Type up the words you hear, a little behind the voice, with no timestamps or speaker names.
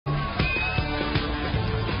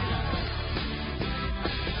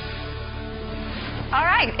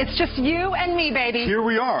right. It's just you and me, baby. Here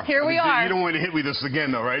we are. Here we are. You don't want to hit me this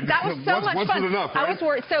again, though, right? That was so much once fun. Is enough, right? I was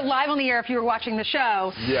worried. So live on the air, if you were watching the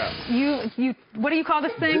show. Yeah. You. What do you call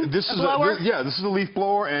this thing? This is blower? this is a leaf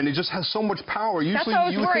blower, and it just has so much power. Usually,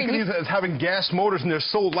 you would think of these as having gas motors, and they're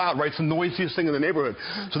so loud, right? It's the noisiest thing in the neighborhood.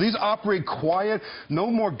 So these operate quiet, no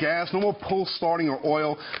more gas, no more pull starting or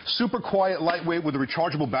oil. Super quiet, lightweight with a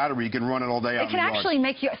rechargeable battery. You can run it all day out in the yard. It can actually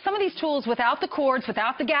make you some of these tools without the cords,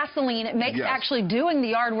 without the gasoline. It makes actually doing the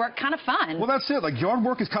yard work kind of fun. Well, that's it. Like, yard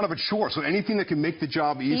work is kind of a chore, so anything that can make the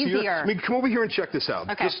job easier. I mean, come over here and check this out.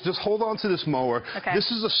 Okay. Just hold on to this mower. Okay. This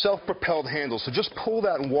is a self-propelled handle, so just pull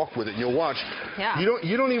that and walk with it, and you'll watch. Yeah.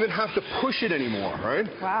 You don't even have to push it anymore, right?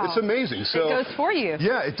 Wow. It's amazing. So it goes for you.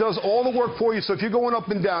 Yeah, it does all the work for you. So if you're going up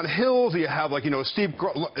and down hills, or you have like, a steep,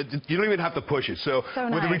 you don't even have to push it. So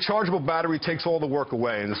with a rechargeable battery, it takes all the work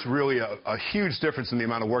away, and it's really a huge difference in the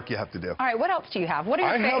amount of work you have to do. All right, what else do you have? What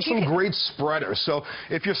are your I have some great spreaders. So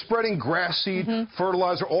if you're spreading grass seed,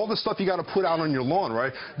 fertilizer, all the stuff you got to put out on your lawn,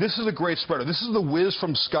 right? This is a great spreader. This is the Whiz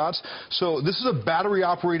from Scott's. So this is a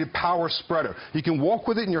battery-operated power spreader. You can walk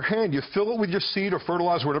with it in your hand. You fill it with your seed or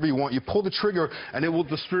fertilizer, whatever you want. You pull the trigger, and it will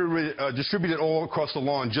distribute it all across the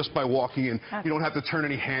lawn just by walking in. You don't have to turn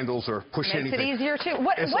any handles or push anything. Makes it easier, too.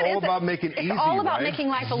 It's all about making it easy, It's all about right? making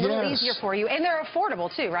life a little easier for you. And they're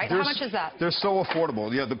affordable, too, right? How much is that? They're so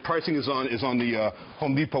affordable. Yeah, the pricing is on the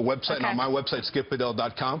Home Depot website and on my website,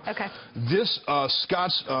 skipbedell.com. Okay. This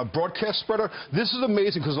Scott's broadcast spreader, this is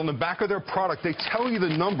amazing because on the back of their product, they tell you the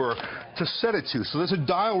number to set it to. So there's a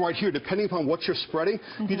dial right here. Depending upon what you're spreading,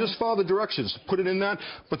 you just follow the directions, put it in that.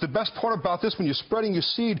 But the best part about this, when you're spreading your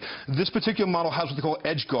seed, this particular model has what they call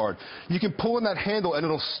edge guard. You can pull in that handle and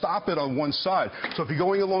it'll stop it on one side. So if you're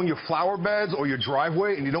going along your flower beds or your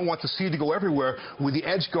driveway and you don't want the seed to go everywhere, with the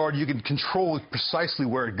edge guard, you can control it precisely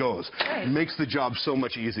where it goes. It makes the job so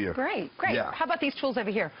much easier. Great, great. Yeah. How about these tools over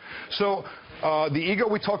here? So the Ego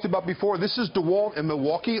we talked about before, this is DeWalt and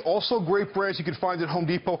Milwaukee, also great brands you can find at Home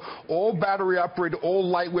Depot, all battery operated, all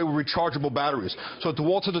lightweight with rechargeable batteries. So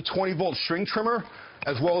DeWalt is a 20-volt string trimmer,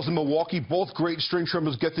 as well as the Milwaukee, both great string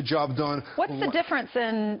trimmers, get the job done. What's the difference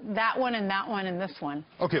in that one and this one?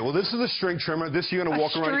 Okay, well, this is a string trimmer. This you're going to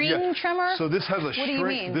walk around. A string trimmer? So this has a string. What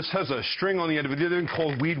do you mean? This has a string on the end of it. They're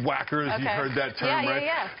called weed whackers. You've heard that term, right?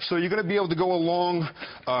 Yeah. So you're going to be able to go along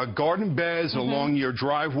garden beds, along your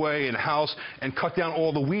driveway and house, and cut down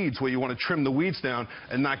all the weeds where you want to trim the weeds down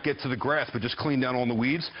and not get to the grass, but just clean down all the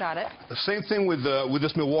weeds. Got it. The same thing with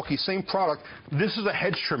this Milwaukee, same product. This is a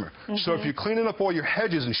hedge trimmer. So if you're cleaning up all your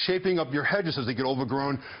hedges and shaping up your hedges as they get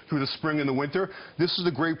overgrown through the spring and the winter, this is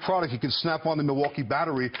a great product. You can snap on the Milwaukee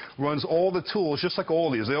battery, runs all the tools, just like all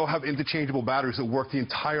these. They all have interchangeable batteries that work the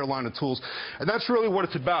entire line of tools. And that's really what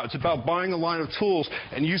it's about. It's about buying a line of tools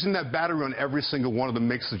and using that battery on every single one of them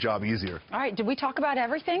makes the job easier. All right, did we talk about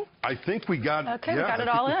everything? I think we got we got it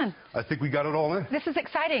all in. I think we got it all in. This is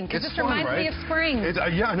exciting because this fun, reminds me of spring.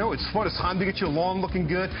 Yeah, I know. It's fun. It's time to get your lawn looking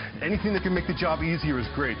good. Anything that can make the job easier is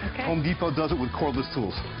great. Home Depot does it with cordless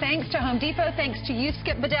tools. Thanks to Home Depot. Thanks to you,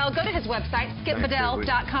 Skip Bedell. Go to his website,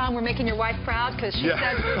 skipbedell.com. We're making your wife proud because she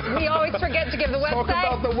says we always forget to give the website.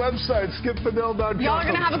 Talk about the website, skipbedell.com. Y'all are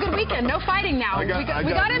going to have a good weekend. No fighting now. I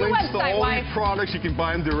got it in the website, to all wife. these products. You can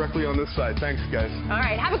buy them directly on this site. Thanks, guys. All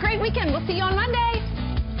right. Have a great weekend. We'll see you on Monday.